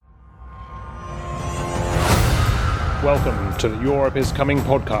Welcome to the Europe is Coming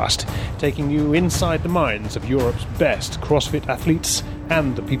podcast, taking you inside the minds of Europe's best CrossFit athletes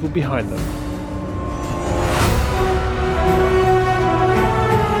and the people behind them.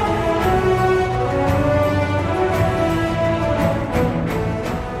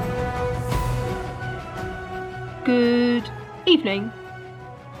 Good evening,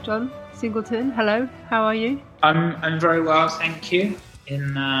 John Singleton. Hello, how are you? I'm very well, thank you.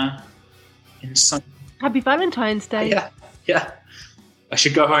 In some. Happy Valentine's Day. Yeah. I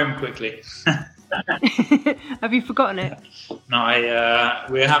should go home quickly. Have you forgotten it? No,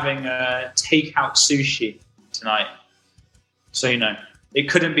 we're having takeout sushi tonight. So, it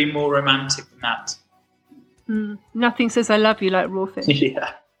couldn't be more romantic than that. Nothing says I love you like raw fish.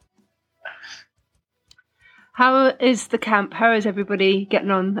 Yeah. How is the camp? How is everybody getting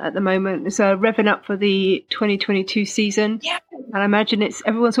on at the moment? It's revving up for the 2022 season. Yeah. And I imagine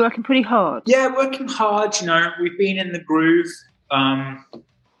everyone's working pretty hard. Yeah, working hard. We've been in the groove.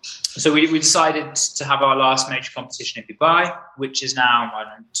 So we decided to have our last major competition in Dubai, which is now, I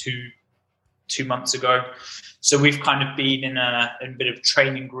don't know, two months ago. So we've kind of been in a bit of a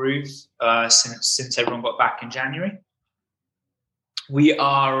training groove since everyone got back in January. We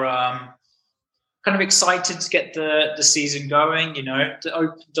are kind of excited to get the season going. The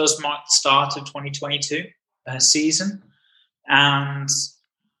Open does mark the start of 2022 season. And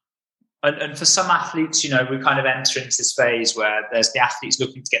for some athletes, we kind of enter into this phase where there's the athletes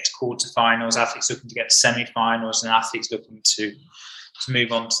looking to get to quarterfinals, athletes looking to get to semi-finals, and athletes looking to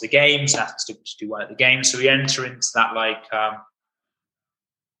move on to the games, athletes looking to do well at the games. So we enter into that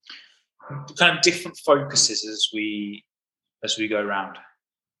kind of different focuses as we go around.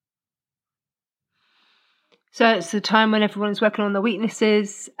 So it's the time when everyone's working on their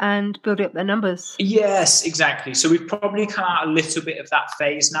weaknesses and building up their numbers. Yes, exactly. So we've probably come out a little bit of that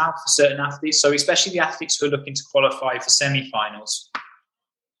phase now for certain athletes. So especially the athletes who are looking to qualify for semi-finals,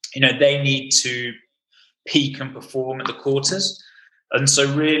 they need to peak and perform at the quarters. And so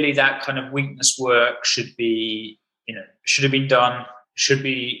really that kind of weakness work should have been done, should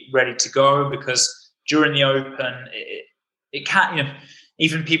be ready to go, because during the Open, it can't,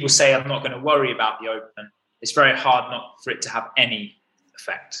 even people say, I'm not going to worry about the Open. It's very hard not for it to have any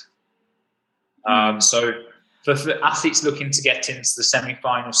effect. So for athletes looking to get into the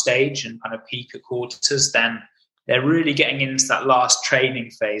semi-final stage and kind of peak at quarters, then they're really getting into that last training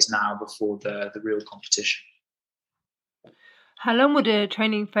phase now before the real competition. How long would a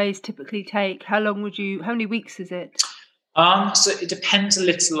training phase typically take? How many weeks is it? So it depends a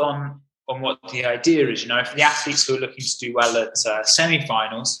little on what the idea is. For the athletes who are looking to do well at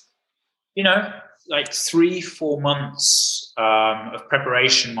semi-finals, like 3-4 months of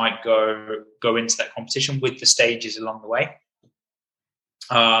preparation might go into that competition with the stages along the way.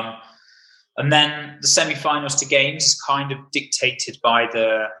 And then the semi-finals to games is kind of dictated by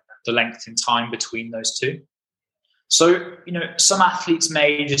the length in time between those two. So, some athletes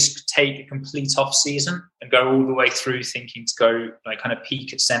may just take a complete off season and go all the way through thinking to go kind of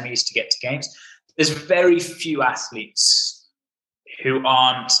peak at semis to get to games. There's very few athletes who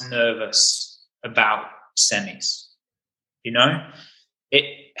aren't nervous about semis.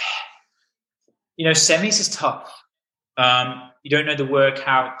 Semis is tough. You don't know the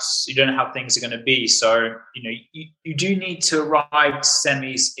workouts, you don't know how things are going to be. So, you do need to arrive to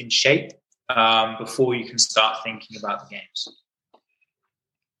semis in shape before you can start thinking about the games.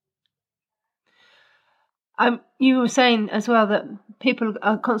 You were saying as well that people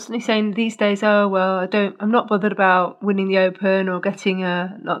are constantly saying these days, "Oh well, I'm not bothered about winning the Open or getting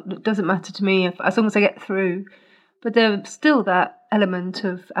it doesn't matter to me as long as I get through." But there's still that element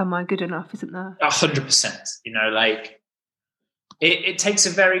of, "Am I good enough?" Isn't there? 100%. It takes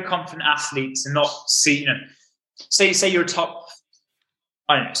a very confident athlete to not see. Say you're a top.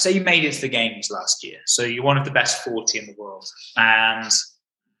 I don't know. Say you made it to the games last year, so you're one of the best 40 in the world, and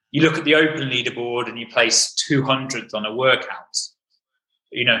you look at the Open leaderboard and you place 200th on a workout.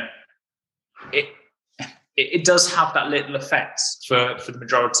 It does have that little effect for the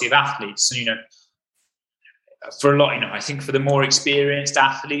majority of athletes. And, for a lot, I think for the more experienced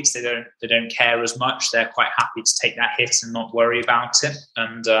athletes, they don't care as much. They're quite happy to take that hit and not worry about it.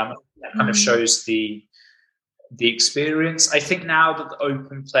 And that kind of shows the experience. I think now that the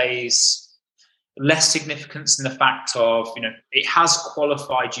Open plays less significance in the fact of, it has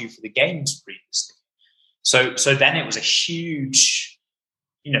qualified you for the games previously. So then it was a huge,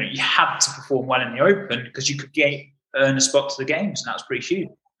 you had to perform well in the Open because you could earn a spot to the games, and that was pretty huge.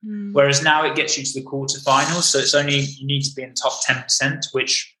 Whereas now it gets you to the quarterfinals, so it's only you need to be in top 10%,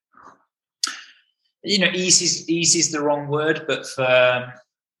 which easy is the wrong word, but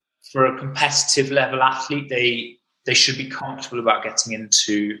for a competitive level athlete, they they should be comfortable about getting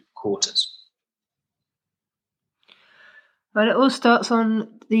into quarters. Well, it all starts on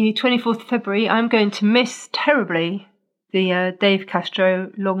the 24th of February. I'm going to miss terribly the Dave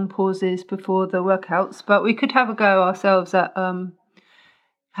Castro long pauses before the workouts, but we could have a go ourselves at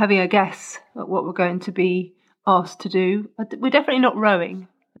having a guess at what we're going to be asked to do. We're definitely not rowing.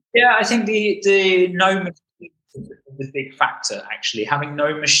 Yeah, I think the no machines is the big factor, actually. Having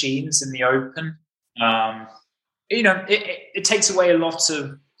no machines in the open, it takes away a lot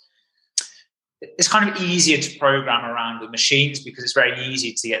of. It's kind of easier to program around the machines because it's very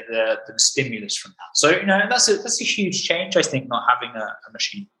easy to get the stimulus from that. So that's a huge change, I think, not having a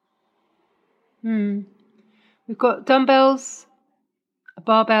machine. We've got dumbbells, a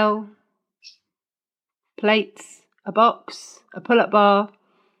barbell, plates, a box, a pull-up bar,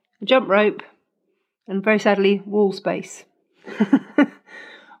 a jump rope, and very sadly, wall space.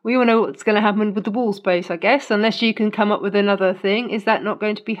 We all know what's going to happen with the wall space, I guess, unless you can come up with another thing. Is that not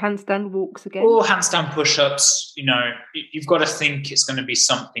going to be handstand walks again? Or handstand push-ups. You've got to think it's going to be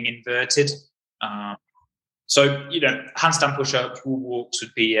something inverted. So handstand push-ups, wall walks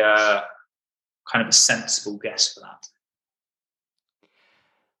would be kind of a sensible guess for that.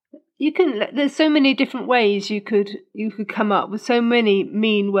 There's so many different ways you could come up with so many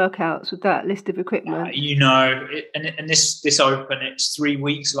mean workouts with that list of equipment. And this open, it's 3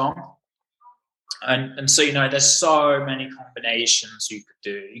 weeks long, and so there's so many combinations you could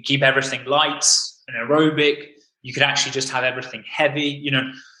do. You keep everything light and aerobic. You could actually just have everything heavy.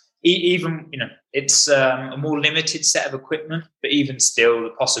 It's a more limited set of equipment, but even still,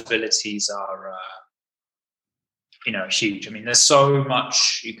 the possibilities are. Huge. I mean, there's so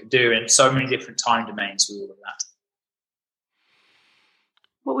much you could do in so many different time domains with all of that.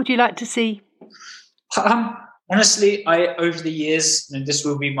 What would you like to see? Honestly, over the years, this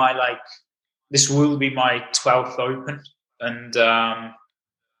will be my 12th open, and I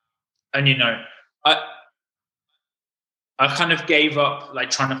kind of gave up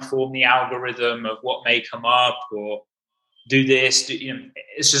trying to form the algorithm of what may come up or do this.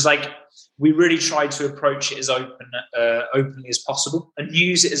 It's just we really try to approach it as openly as possible and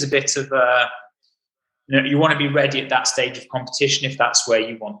use it as a bit of you want to be ready at that stage of competition if that's where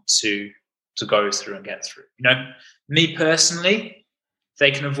you want to go through and get through. Me personally, if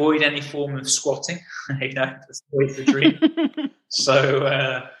they can avoid any form of squatting, that's always the dream. So,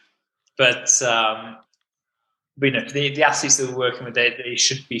 the athletes that we're working with, they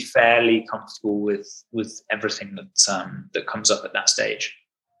should be fairly comfortable with everything that comes up at that stage.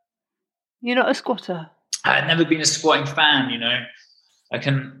 You're not a squatter? I've never been a squatting fan,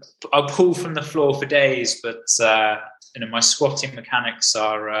 I'll pull from the floor for days, but my squatting mechanics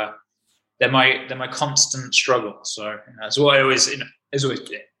are they're my constant struggle. So that's what I always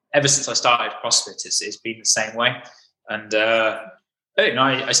ever since I started CrossFit, it's been the same way. And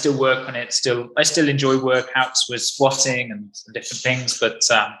I still work on it. I still enjoy workouts with squatting and different things, but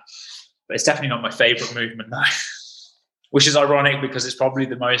it's definitely not my favorite movement now. Which is ironic because it's probably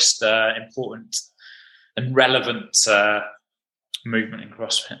the most important and relevant movement in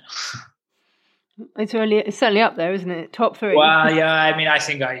CrossFit. It's certainly up there, isn't it? Top 3. Well, yeah. I mean, I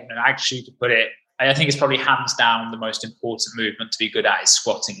think actually to put it, I think it's probably hands down the most important movement to be good at is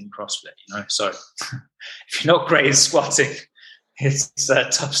squatting in CrossFit. So if you're not great at squatting, it's a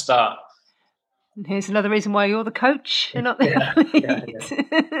tough start. And here's another reason why you're the coach and not the athlete. Yeah.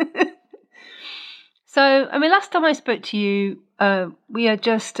 So, I mean, last time I spoke to you, we were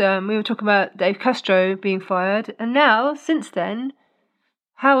talking about Dave Castro being fired. And now, since then,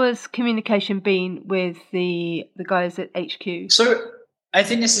 how has communication been with the guys at HQ? So, I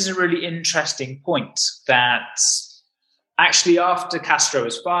think this is a really interesting point that actually after Castro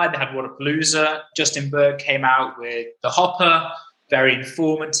was fired, they had Wodapalooza. Justin Berg came out with The Hopper, very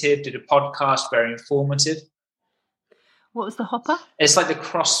informative, did a podcast, very informative. What was The Hopper? It's like the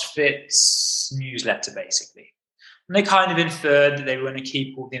CrossFit newsletter, basically. And they kind of inferred that they were going to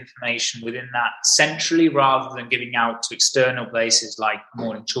keep all the information within that centrally rather than giving out to external places like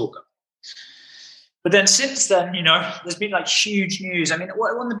Morning Chalker. But then since then, there's been huge news. I mean,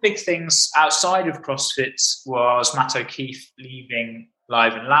 one of the big things outside of CrossFit was Matt O'Keefe leaving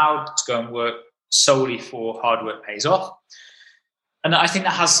Live and Loud to go and work solely for Hard Work Pays Off. And I think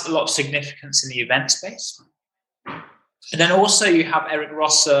that has a lot of significance in the event space. And then also you have Eric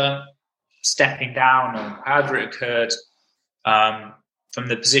Rosser stepping down, or however it occurred, from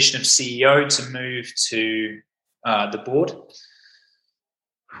the position of CEO to move to the board.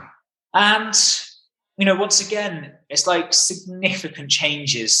 And, once again, it's significant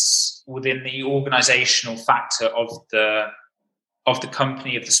changes within the organizational factor of the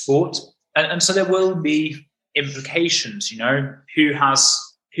company, of the sport. And so there will be implications.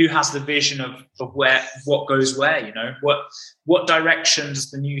 Who has the vision of what goes where? What direction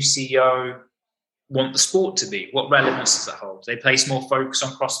does the new CEO want the sport to be? What relevance does that hold? Do they place more focus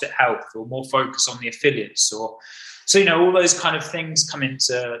on CrossFit Health or more focus on the affiliates? All those kind of things come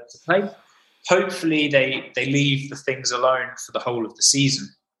into play. Hopefully they leave the things alone for the whole of the season.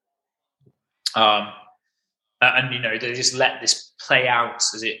 And they just let this play out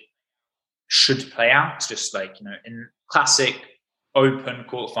as it should play out, just like, in classic open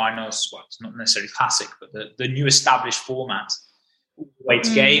quarterfinals. Well, it's not necessarily classic, but the new established format, way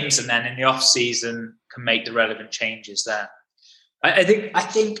to games, and then in the off season can make the relevant changes there. I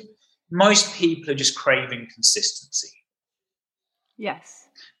think most people are just craving consistency. Yes.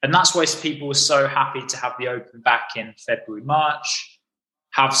 And that's why people were so happy to have the Open back in February, March,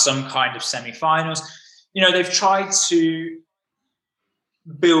 have some kind of semi-finals. They've tried to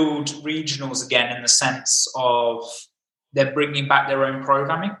build regionals again in the sense of they're bringing back their own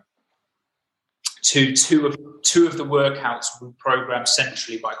programming. Two of the workouts will be programmed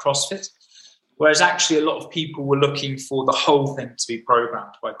centrally by CrossFit, whereas actually a lot of people were looking for the whole thing to be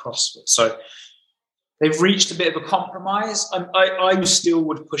programmed by CrossFit. So they've reached a bit of a compromise. I still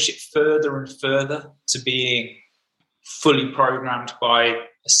would push it further and further to being fully programmed by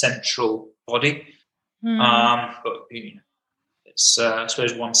a central body. But it's I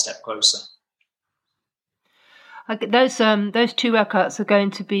suppose one step closer. Those two workouts are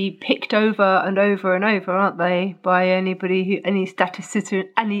going to be picked over and over and over, aren't they, by any statistician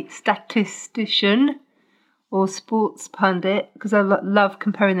or sports pundit? Because I love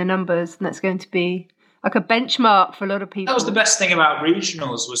comparing the numbers, and that's going to be like a benchmark for a lot of people. That was the best thing about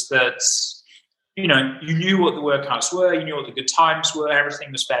regionals, was that you knew what the workouts were, you knew what the good times were,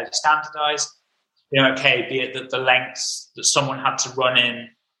 everything was fairly standardized. Be it that the lengths that someone had to run in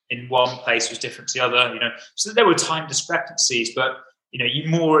one place was different to the other, so there were time discrepancies, but you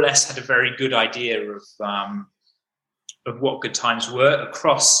more or less had a very good idea of what good times were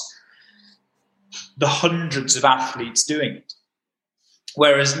across the hundreds of athletes doing it.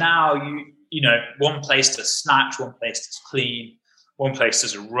 Whereas now one place does snatch, one place does clean, one place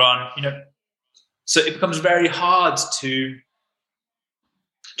does a run, so it becomes very hard to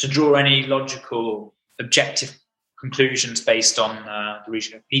draw any logical or objective conclusions based on the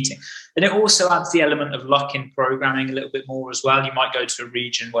region of competing. And it also adds the element of luck in programming a little bit more as well. You might go to a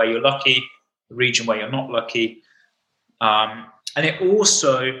region where you're lucky, a region where you're not lucky. And it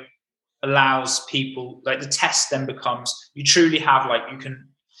also allows people, like the test then becomes, you truly have you can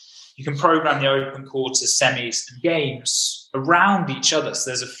program the open quarters, semis and games around each other.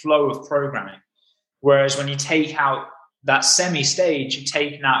 So there's a flow of programming. Whereas when you take out that semi stage, you've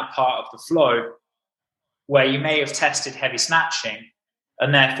taken out a part of the flow where you may have tested heavy snatching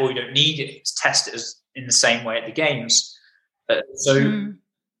and therefore you don't need it to test it in the same way at the games. I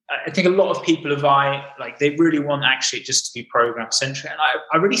think a lot of people they really want actually it just to be program centric. And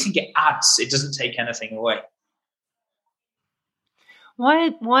I really think it doesn't take anything away.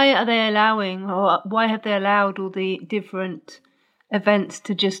 Why are they allowing, or why have they allowed all the different events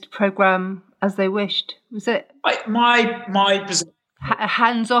to just program as they wished? Was it my position? A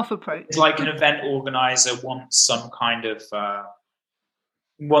hands-off approach. It's like an event organizer wants some kind of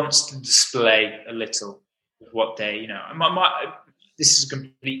wants to display a little of what they this is a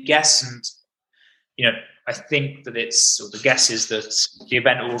complete guess, and I think that the guess is that the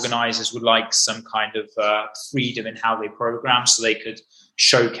event organizers would like some kind of freedom in how they program, so they could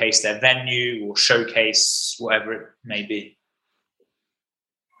showcase their venue or showcase whatever it may be.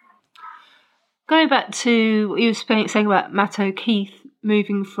 Going back to what you were saying about Matt O'Keefe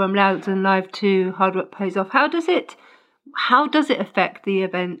moving from Loud and Live to Hard Work Pays Off, how does it affect the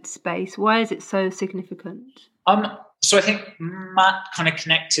event space? Why is it so significant? So I think Matt kind of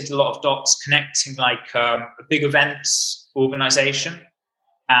connected a lot of dots, connecting a big events organization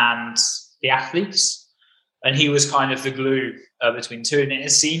and the athletes, and he was kind of the glue between two, and it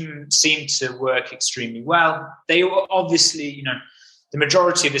seemed to work extremely well. They were obviously, the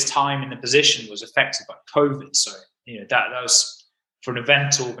majority of his time in the position was affected by COVID. So, that was, for an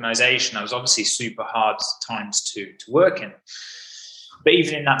event organization, that was obviously super hard times to work in. But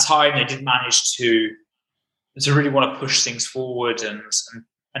even in that time, they did manage to really want to push things forward and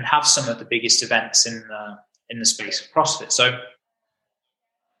have some of the biggest events in the space of CrossFit. So,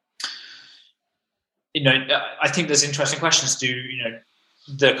 I think there's interesting questions.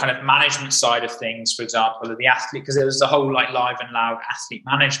 The kind of management side of things, for example, of the athlete, because there was the whole Live and Loud athlete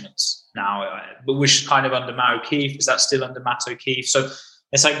management now, but which is kind of under Matt O'Keefe. Is that still under Matt O'Keefe? So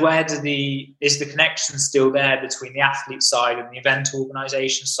it's like, is the connection still there between the athlete side and the event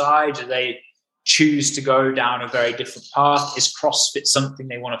organization side? choose to go down a very different path? Is CrossFit something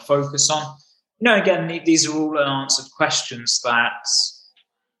they want to focus on? Again, these are all unanswered questions that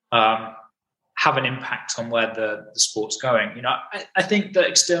have an impact on where the sport's going. I think that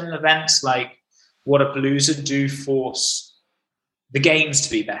external events like Wodapalooza do force the games to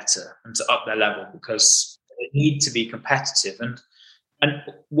be better and to up their level, because they need to be competitive. And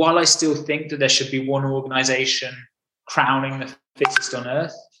while I still think that there should be one organization crowning the fittest on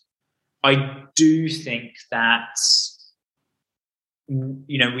earth, I do think that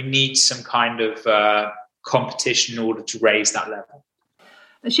we need some kind of competition in order to raise that level.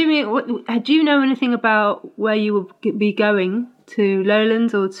 Assuming, do you know anything about where you will be going, to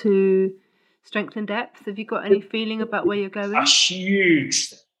Lowlands or to Strength and Depth? Have you got any feeling about where you're going? A huge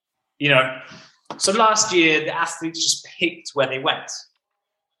thing. So last year the athletes just picked where they went,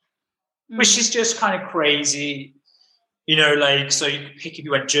 which is just kind of crazy. So you could pick if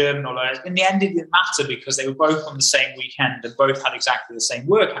you went German or Lowlands. In the end, it didn't matter because they were both on the same weekend and both had exactly the same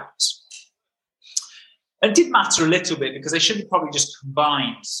workouts. And it did matter a little bit because they should have probably just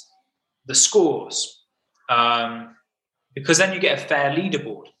combined the scores, because then you get a fair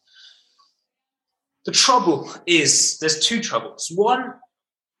leaderboard. The trouble is, there's two troubles. One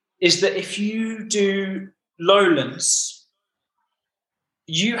is that if you do Lowlands,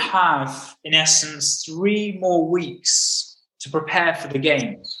 you have, in essence, 3 more weeks to prepare for the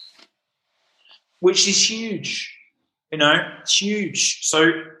games, which is huge. It's huge.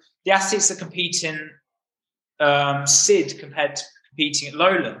 So the athletes that compete in SID compared to competing at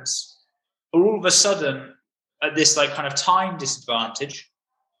Lowlands are all of a sudden at this kind of time disadvantage.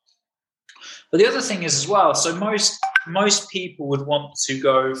 But the other thing is as well, so most people would want to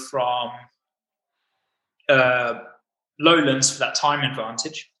go from Lowlands for that time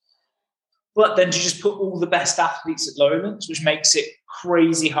advantage, but then to just put all the best athletes at Lowlands, which makes it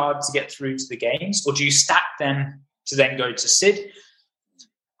crazy hard to get through to the games, or do you stack them to then go to SID?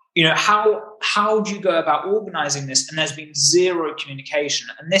 How do you go about organizing this? And there's been zero communication.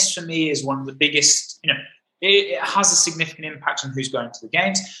 And this for me is one of the biggest, it has a significant impact on who's going to the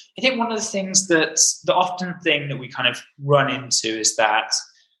games. I think one of the things that the often thing that we kind of run into is that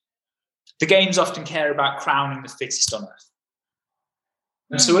the games often care about crowning the fittest on earth.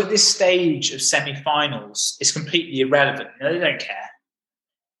 And so at this stage of semi-finals, it's completely irrelevant. They don't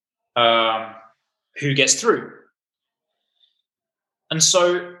care who gets through. And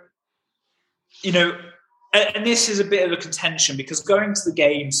so, and this is a bit of a contention, because going to the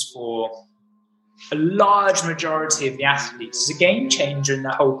games for a large majority of the athletes is a game changer in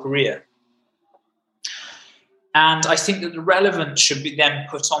their whole career. And I think that the relevance should be then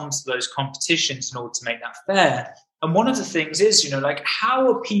put onto those competitions in order to make that fair. And one of the things is,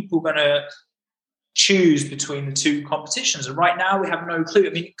 how are people going to choose between the two competitions? And right now we have no clue.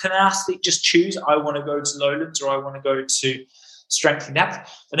 I mean, can an athlete just choose, I want to go to Lowlands or I want to go to Strength and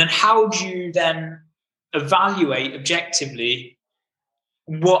Depth? And then how do you then evaluate objectively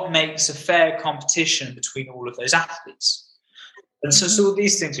what makes a fair competition between all of those athletes? And so all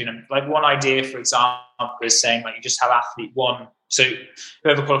these things, one idea, for example, is saying you just have athlete one. So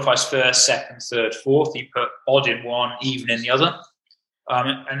whoever qualifies first, second, third, fourth, you put odd in one, even in the other.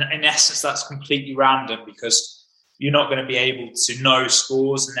 And in essence, that's completely random, because you're not going to be able to know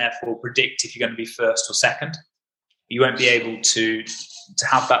scores and therefore predict if you're going to be first or second. You won't be able to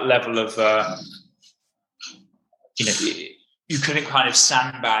have that level of, you couldn't kind of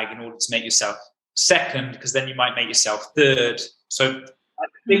sandbag in order to make yourself second, because then you might make yourself third. So I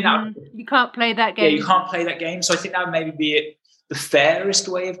think that you can't play that game. Yeah, you can't play that game. So I think that would maybe be the fairest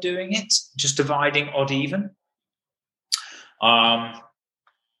way of doing it, just dividing odd even. But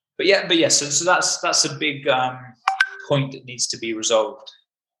yeah. So that's a big point that needs to be resolved.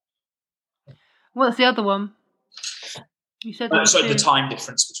 What's the other one? You said so the time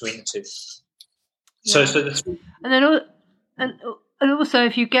difference between the two. Yeah. So the and then and also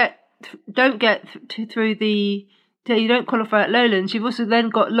if you don't get through you don't qualify at Lowlands, you've also then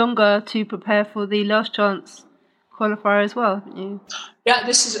got longer to prepare for the last chance qualifier as well, haven't you? Yeah,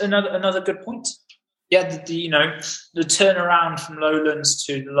 this is another good point. Yeah, the turnaround from Lowlands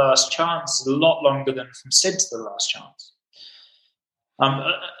to the last chance is a lot longer than from SID to the last chance.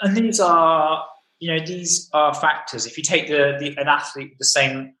 And these are factors. If you take an athlete with the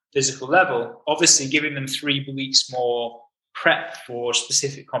same physical level, obviously giving them 3 weeks more prep for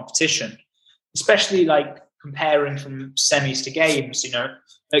specific competition, especially comparing from semis to games.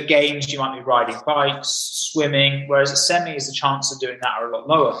 At games you might be riding bikes, swimming, whereas at semis the chances of doing that are a lot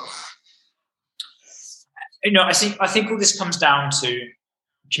lower. I think all this comes down to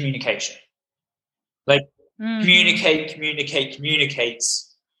communication. Communicate.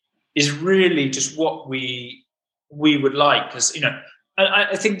 is really just what we would like. Because,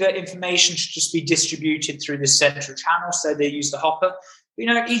 I think that information should just be distributed through the central channel. So they use the hopper.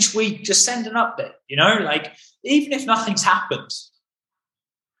 Each week, just send an update, like even if nothing's happened,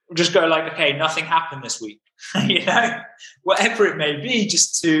 we'll just go like, okay, nothing happened this week, whatever it may be,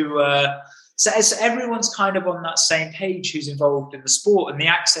 just to, so everyone's kind of on that same page who's involved in the sport, and the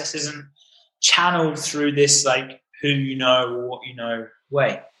access isn't channeled through this, like, who you know or what you know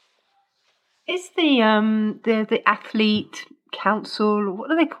way. Is the athlete council, what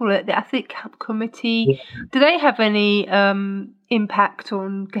do they call it? The athlete committee. Yeah. Do they have any impact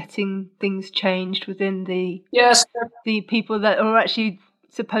on getting things changed within the people that are actually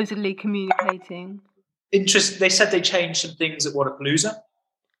supposedly communicating? Interesting. They said they changed some things at Wodapalooza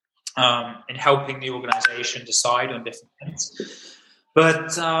in helping the organisation decide on different things.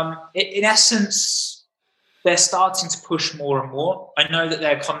 But in essence, they're starting to push more and more. I know that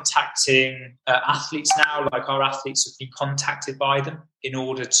they're contacting athletes now, like our athletes have been contacted by them in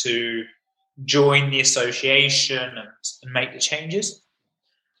order to join the association and make the changes.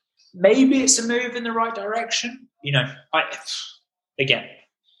 Maybe it's a move in the right direction. Again,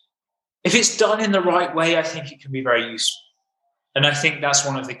 if it's done in the right way, I think it can be very useful. And I think that's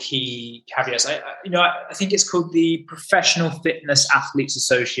one of the key caveats. I think it's called the Professional Fitness Athletes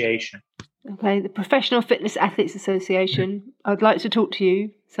Association. Okay, the Professional Fitness Athletes Association. I'd like to talk to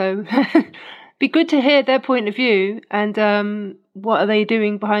you. So be good to hear their point of view, and what are they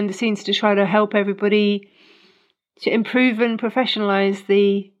doing behind the scenes to try to help everybody to improve and professionalise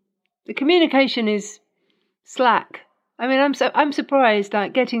the communication is slack. I mean, I'm surprised,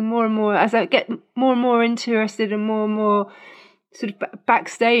 like, getting more and more, as I get more and more interested and more sort of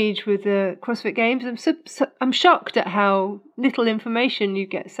backstage with the CrossFit Games, I'm shocked at how little information you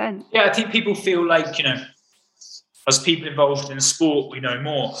get sent. Yeah, I think people feel like, as people involved in the sport, we know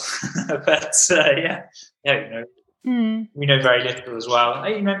more. But we know very little as well.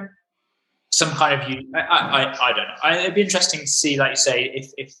 Some kind of I don't know. It'd be interesting to see, like you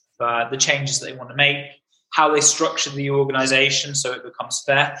say, if the changes that they want to make, how they structure the organisation so it becomes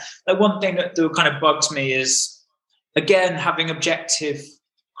fair. Like, one thing that kind of bugs me is, again, having objective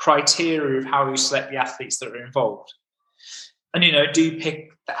criteria of how you select the athletes that are involved. And, do you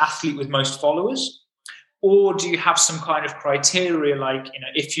pick the athlete with most followers? Or do you have some kind of criteria like,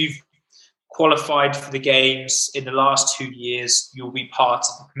 if you've qualified for the games in the last 2 years, you'll be part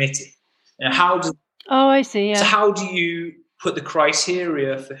of the committee? Oh, I see, yeah. So how do you put the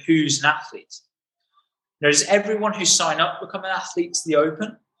criteria for who's an athlete? Does everyone who sign up become an athlete to the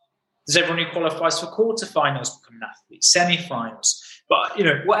Open? Does everyone who qualifies for quarterfinals become an athlete, semi-finals? But,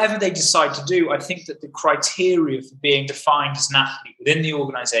 whatever they decide to do, I think that the criteria for being defined as an athlete within the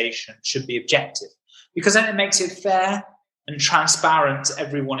organisation should be objective, because then it makes it fair and transparent to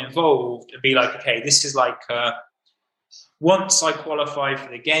everyone involved, and be like, okay, this is like, once I qualify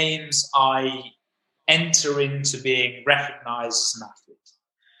for the games, I enter into being recognised as an athlete.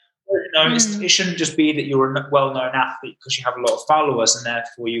 It shouldn't just be that you're a well-known athlete because you have a lot of followers and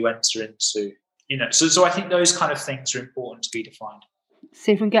therefore you enter into, So I think those kind of things are important to be defined.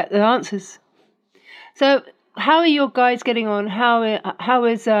 See if we can get the answers. So how are your guys getting on? How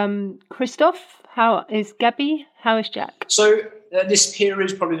is Christoph? How is Gabby? How is Jack? So this period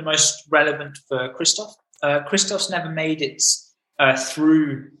is probably the most relevant for Christoph. Christoph's never made it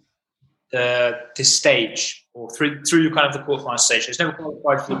through this stage, or through kind of the quarterfinal stage. He's never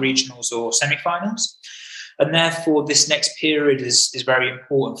qualified for the regionals or semi-finals, and therefore this next period is very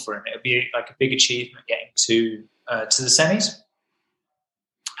important for him. It'll be like a big achievement getting to the semis.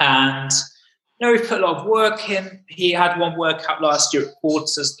 And we've put a lot of work in. He had one workout last year at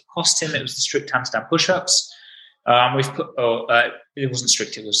quarters that cost him. It was the strict handstand push-ups. We've put it wasn't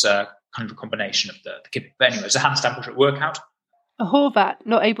strict. It was kind of a combination of the kipping. But anyway, it was a handstand push-up workout. A Horvat,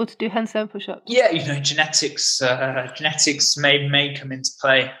 not able to do handstand push-ups. Yeah, genetics may come into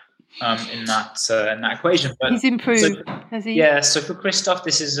play in that equation. But he's improved, has he? Yeah. So for Christoph,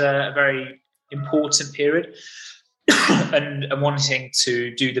 this is a very important period, and wanting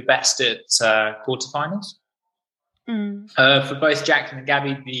to do the best at quarterfinals. For both Jack and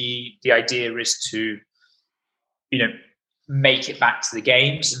Gabby, the idea is to, make it back to the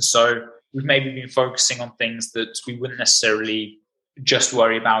games, and so we've maybe been focusing on things that we wouldn't necessarily just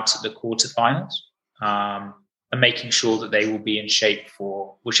worry about at the quarterfinals, and making sure that they will be in shape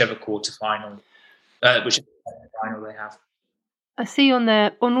for whichever quarterfinal they have. I see on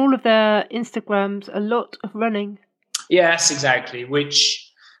all of their Instagrams a lot of running. Yes, exactly,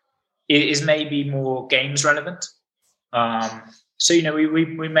 which is maybe more games relevant. So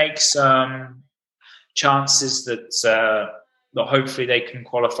we make some chances that hopefully they can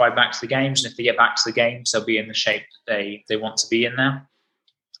qualify back to the games, and if they get back to the games, they'll be in the shape that they want to be in now.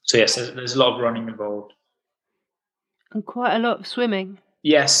 So yes, there's a lot of running involved. And quite a lot of swimming.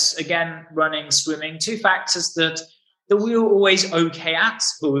 Yes, again, running, swimming, two factors that we were always okay at,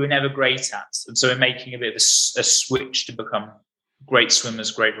 but we were never great at. And so we're making a bit of a switch to become great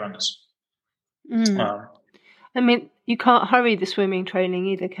swimmers, great runners. I mean, you can't hurry the swimming training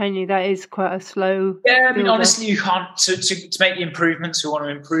either, can you? That is quite a slow. Yeah, I mean, builder. honestly, you can't. To make the improvements we want to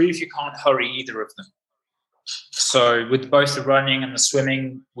improve, you can't hurry either of them. So with both the running and the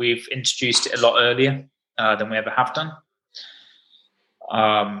swimming, we've introduced it a lot earlier than we ever have done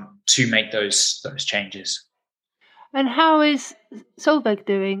to make those changes. And how is Solveig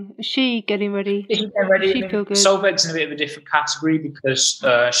doing? Is she getting ready? She's getting ready. She feel good? Solveig's in a bit of a different category because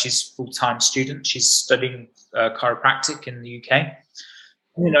she's a full-time student. She's studying chiropractic in the UK.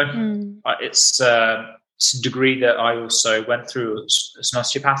 It's a degree that I also went through as an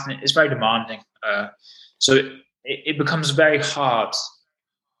osteopath, and it's very demanding. So it becomes very hard.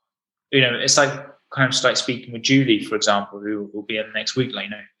 It's like kind of like speaking with Julie, for example, who will be in next week.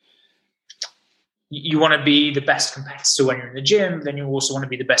 You want to be the best competitor when you're in the gym, then you also want to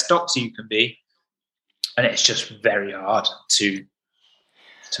be the best doctor you can be. And it's just very hard to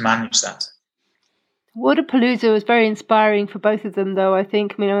manage that. Waterpalooza was very inspiring for both of them, though, I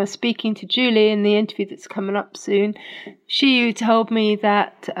think. I mean, I was speaking to Julie in the interview that's coming up soon. She told me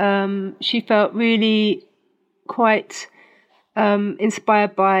that she felt really quite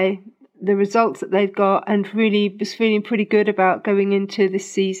inspired by the results that they'd got, and really was feeling pretty good about going into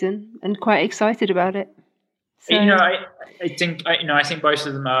this season and quite excited about it. So, I think both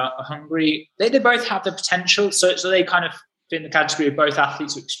of them are hungry. They both have the potential. So they kind of fit in the category of both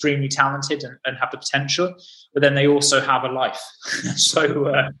athletes who are extremely talented and have the potential, but then they also have a life.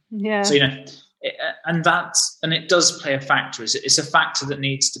 And it does play a factor. It's a factor that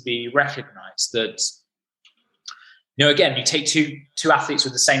needs to be recognised that. Again, you take two athletes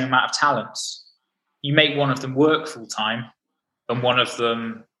with the same amount of talents, you make one of them work full time and one of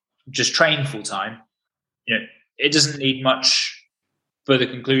them just train full time. It doesn't need much further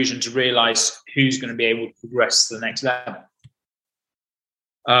conclusion to realize who's going to be able to progress to the next level.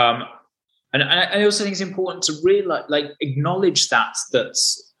 And I also think it's important to realize, acknowledge that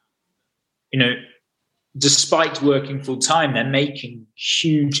despite working full time, they're making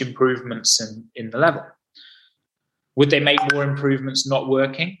huge improvements in the level. Would they make more improvements not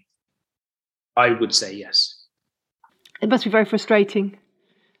working? I would say yes. It must be very frustrating,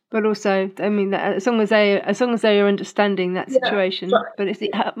 but also, I mean, as long as they are understanding that situation. But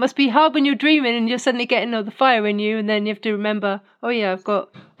it must be hard when you're dreaming and you're suddenly getting all the fire in you, and then you have to remember, oh yeah, I've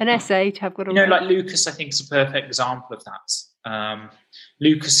got an essay to have got. Like Lucas, I think is a perfect example of that.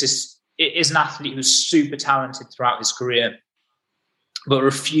 Lucas is an athlete who's super talented throughout his career, but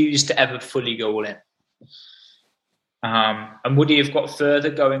refused to ever fully go all in. And would he have got further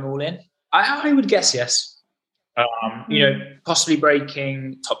going all in? I would guess yes. Possibly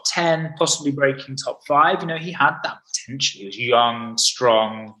breaking top 10, possibly breaking top 5. He had that potential. He was young,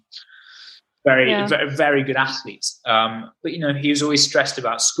 strong, very, very good athlete. But he was always stressed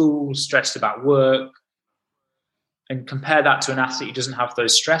about school, stressed about work. And compare that to an athlete who doesn't have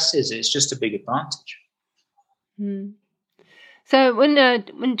those stresses, it's just a big advantage. So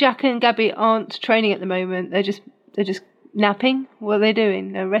when Jack and Gabby aren't training at the moment, they're just napping. What are they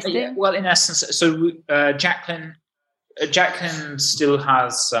doing? They're resting? Yeah, well, in essence, so Jacqueline still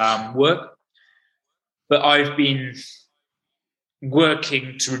has work, but I've been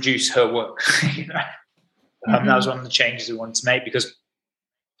working to reduce her work. That was one of the changes we wanted to make because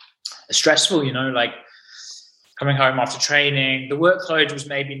it's stressful, coming home after training. The workload was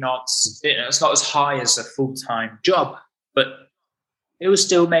maybe not, it's not as high as a full-time job, but it was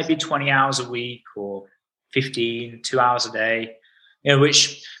still maybe 20 hours a week or 15, 2 hours a day,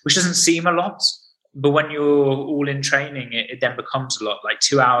 which doesn't seem a lot, but when you're all in training, it then becomes a lot. Like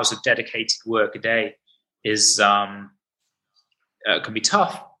 2 hours of dedicated work a day is can be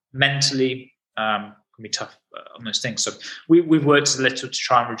tough mentally, can be tough on those things. So we've worked a little to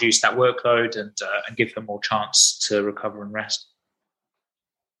try and reduce that workload and give her more chance to recover and rest.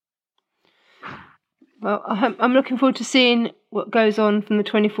 Well, I'm looking forward to seeing what goes on from the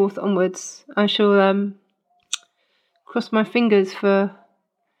 24th onwards. I shall cross my fingers for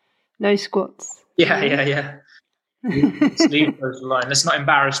no squats. Yeah. Let's leave those alone. Let's not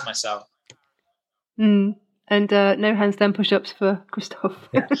embarrass myself. And no handstand push-ups for Christoph.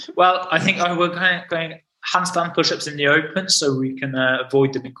 Yeah. Well, I think we're going handstand push-ups in the open, so we can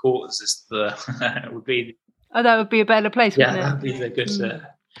avoid them in quarters. Would be. That would be a better place. Yeah, wouldn't it? that would be the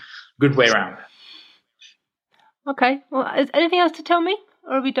good way around. Okay. Well, is anything else to tell me,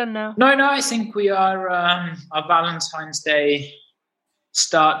 or are we done now? No, I think we are our Valentine's Day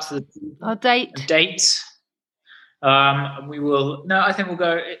start to Our date. We will. No, I think we'll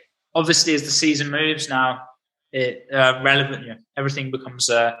go. Obviously, as the season moves now, it relevant. Everything becomes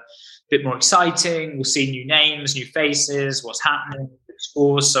a bit more exciting. We'll see new names, new faces, what's happening,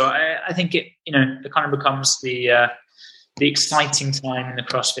 scores. So I think it kind of becomes the exciting time in the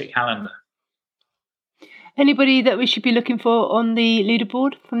CrossFit calendar. Anybody that we should be looking for on the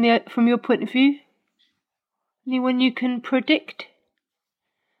leaderboard from your point of view? Anyone you can predict?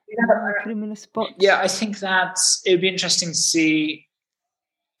 Put him in a spot. Yeah, I think that it would be interesting to see.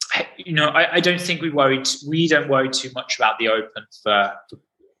 I don't think we don't worry too much about the Open for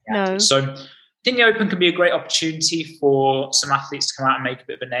no. So I think the Open can be a great opportunity for some athletes to come out and make a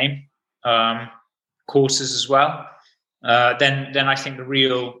bit of a name. Courses as well. Then I think the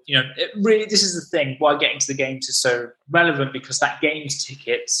real, really, this is the thing. Why getting to the games is so relevant, because that games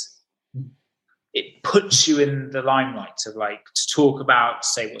ticket, it puts you in the limelight of to talk about,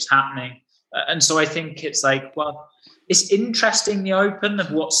 say what's happening. And so I think it's it's interesting, the Open,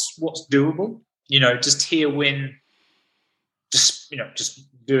 of what's doable. Just here win, just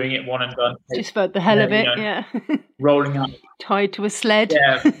doing it one and done. Just for the hell of it, yeah. Rolling out. Tied to a sled.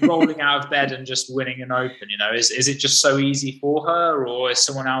 Yeah, rolling out of bed and just winning an Open. Is it just so easy for her, or is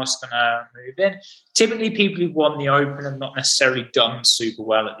someone else going to move in? Typically, people who've won the Open have not necessarily done super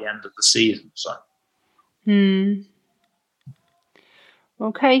well at the end of the season. So.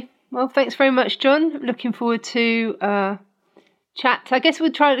 Okay. Well, thanks very much, John. Looking forward to chat. I guess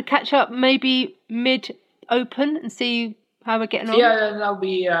we'll try to catch up maybe mid-Open and see how we're getting on. Yeah, that'll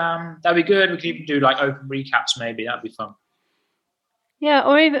be good. We could even do Open recaps. Maybe that'd be fun. Yeah,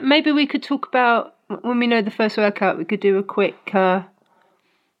 or even maybe we could talk about, when we know the first workout, we could do a quick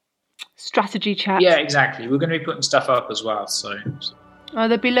strategy chat. Yeah, exactly. We're going to be putting stuff up as well. So. Oh,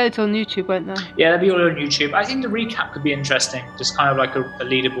 there'll be loads on YouTube, won't there? Yeah, there'll be all on YouTube. I think the recap could be interesting, just kind of like a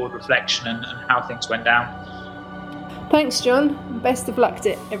leaderboard reflection and how things went down. Thanks, John. Best of luck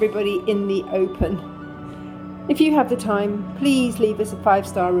to everybody in the Open. If you have the time, please leave us a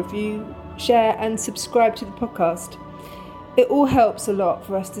 5-star review, share and subscribe to the podcast. It all helps a lot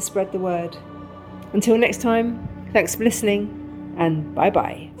for us to spread the word. Until next time, thanks for listening, and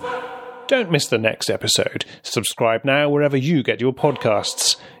bye-bye. Don't miss the next episode. Subscribe now wherever you get your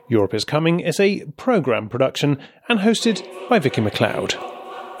podcasts. Europe is Coming is a programme production and hosted by Vicky McLeod.